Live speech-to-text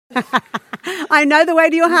I know the way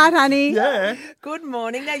to your heart, honey. Yeah. Good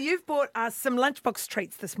morning. Now, you've bought us some lunchbox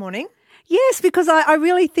treats this morning. Yes, because I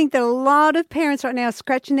really think that a lot of parents right now are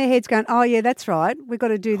scratching their heads going, oh, yeah, that's right. We've got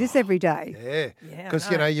to do this every day. Yeah. Because,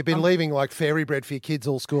 you've been leaving like fairy bread for your kids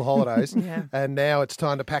all school holidays. And now it's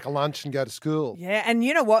time to pack a lunch and go to school. Yeah, and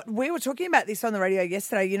you know what? We were talking about this on the radio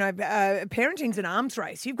yesterday. Parenting's an arms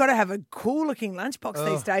race. You've got to have a cool-looking lunchbox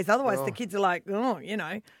these days. Otherwise, the kids are like,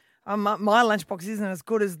 my lunchbox isn't as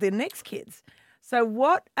good as the next kid's. So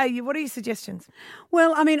what are your suggestions?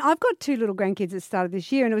 Well, I mean, I've got 2 little grandkids that started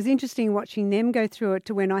this year, and it was interesting watching them go through it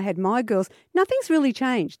to when I had my girls. Nothing's really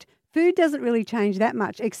changed. Food doesn't really change that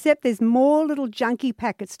much, except there's more little junky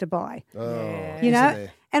packets to buy.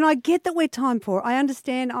 And I get that we're time poor. I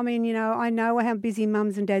understand. I mean, I know how busy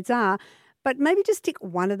mums and dads are, but maybe just stick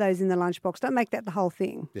one of those in the lunchbox. Don't make that the whole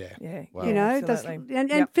thing. Yeah. Wow.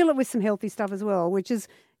 And fill it with some healthy stuff as well, which is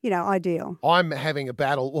ideal. I'm having a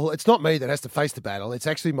battle. Well, it's not me that has to face the battle. It's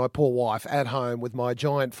actually my poor wife at home with my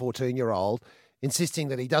giant 14-year-old insisting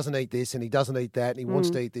that he doesn't eat this and he doesn't eat that and he wants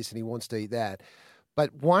to eat this and he wants to eat that.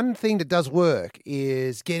 But one thing that does work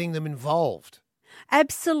is getting them involved.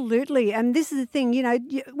 Absolutely. And this is the thing,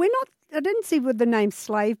 I didn't see what the name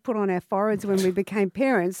slave put on our foreheads when we became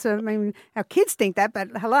parents. I mean, our kids think that, but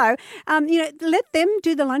hello. Let them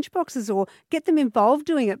do the lunchboxes or get them involved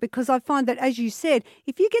doing it, because I find that, as you said,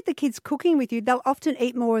 if you get the kids cooking with you, they'll often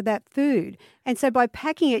eat more of that food. And so by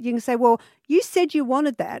packing it, you can say, well, you said you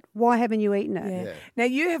wanted that. Why haven't you eaten it? Yeah. Now,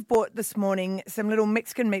 you have bought this morning some little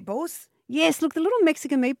Mexican meatballs. Yes, look, the little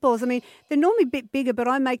Mexican meatballs, I mean, they're normally a bit bigger, but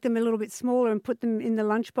I make them a little bit smaller and put them in the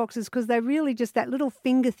lunch boxes because they're really just that little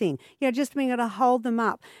finger thing, just being able to hold them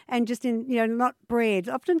up and just in, not bread.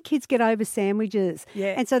 Often kids get over sandwiches.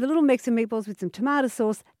 Yeah. And so the little Mexican meatballs with some tomato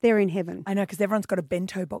sauce, they're in heaven. I know, because everyone's got a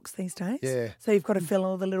bento box these days. Yeah. So you've got to fill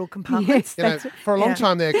all the little compartments. Yes, For a long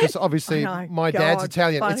time there, because obviously my dad's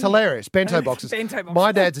Italian. funny. It's hilarious. Bento boxes. Bento boxes.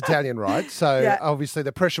 My dad's Italian, right? So obviously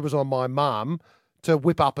the pressure was on my mum to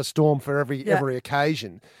whip up a storm for every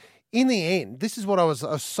occasion. In the end, this is what I was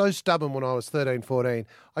so stubborn when I was 13, 14.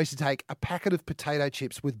 I used to take a packet of potato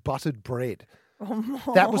chips with buttered bread.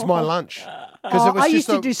 That was my lunch. I used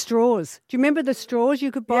to do straws. Do you remember the straws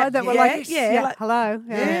you could buy that were like, hello.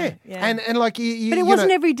 Yeah. And like you but it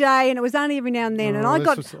wasn't every day, and it was only every now and then. And I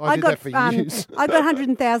got that for years. I got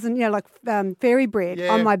 100,000, fairy bread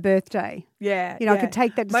on my birthday. Yeah. I could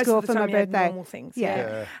take that to Most school of the for my time you had birthday. normal things.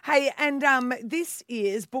 Yeah. Hey, and this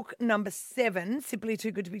is book number 7, Simply Too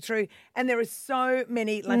Good to Be True. And there are so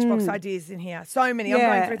many lunchbox ideas in here. So many. I'm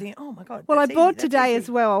going through thinking, oh my God. Well, I that's bought easy, today that's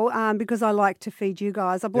as well because I like to feed you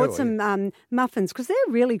guys. I bought some muffins because they're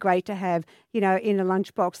really great to have, in a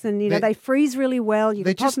lunchbox. And, they freeze really well. You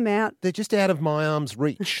can pop them out. They're just out of my arm's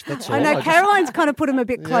reach. That's all. I know. Caroline's kind of put them a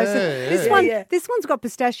bit closer. Yeah. This one's got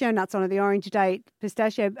pistachio nuts on it, the orange date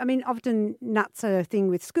pistachio. I mean, often nuts are a thing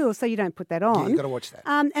with school, so you don't put that on. Yeah, you've got to watch that.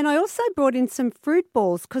 And I also brought in some fruit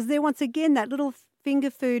balls because they're, once again, that little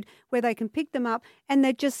finger food where they can pick them up and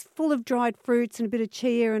they're just full of dried fruits and a bit of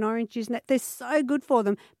chia and orange juice. And they're so good for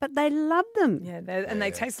them, but they love them. Yeah,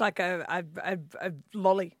 they taste like a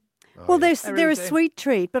lolly. Well, they're a sweet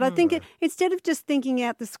treat, but I think instead of just thinking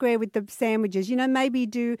out the square with the sandwiches, maybe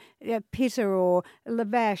do pita or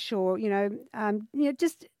lavash or,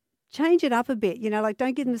 just change it up a bit,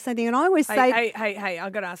 don't give them the same thing. And I always say... Hey,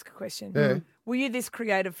 I've got to ask a question. Yeah. Were you this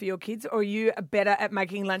creative for your kids, or are you better at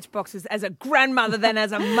making lunchboxes as a grandmother than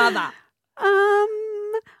as a mother?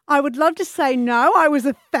 I would love to say no. I was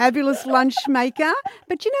a fabulous lunch maker.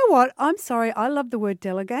 But you know what? I'm sorry. I love the word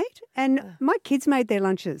delegate. And my kids made their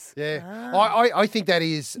lunches. Yeah. I think that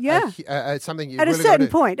is something you at really a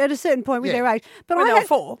certain point with their age. But when they were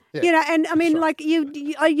 4. Yeah. And I mean, like you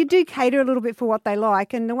do cater a little bit for what they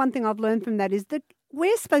like. And the one thing I've learned from that is that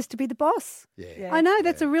we're supposed to be the boss. Yeah. I know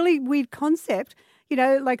that's a really weird concept.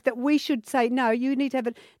 Like that we should say, no, you need to have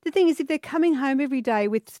it. The thing is, if they're coming home every day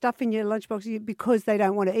with stuff in your lunchbox because they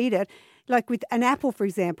don't want to eat it, like with an apple, for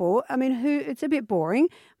example, I mean, it's a bit boring.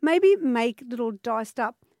 Maybe make little diced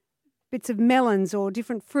up bits of melons or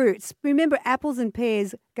different fruits. Remember, apples and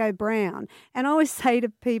pears go brown. And I always say to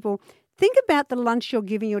people, think about the lunch you're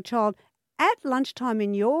giving your child at lunchtime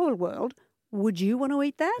in your world. Would you want to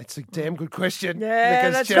eat that? It's a damn good question. Yeah,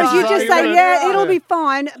 that's because you just say, it'll be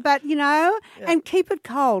fine, but, and keep it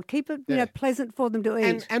cold. Keep it, pleasant for them to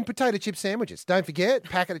eat. And potato chip sandwiches. Don't forget,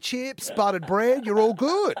 packet of chips, buttered bread, you're all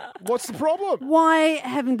good. What's the problem? Why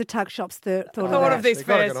haven't the tuck shops thought of this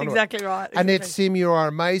first? Exactly right. Annette Sym, you are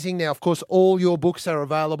amazing. Now, of course, all your books are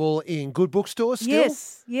available in good bookstores still.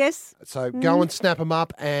 Yes. So go and snap them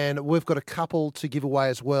up, and we've got a couple to give away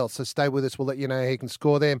as well. So stay with us. We'll let you know how you can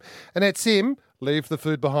score them. Annette Sym, leave the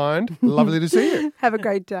food behind. Lovely to see you. Have a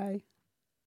great day.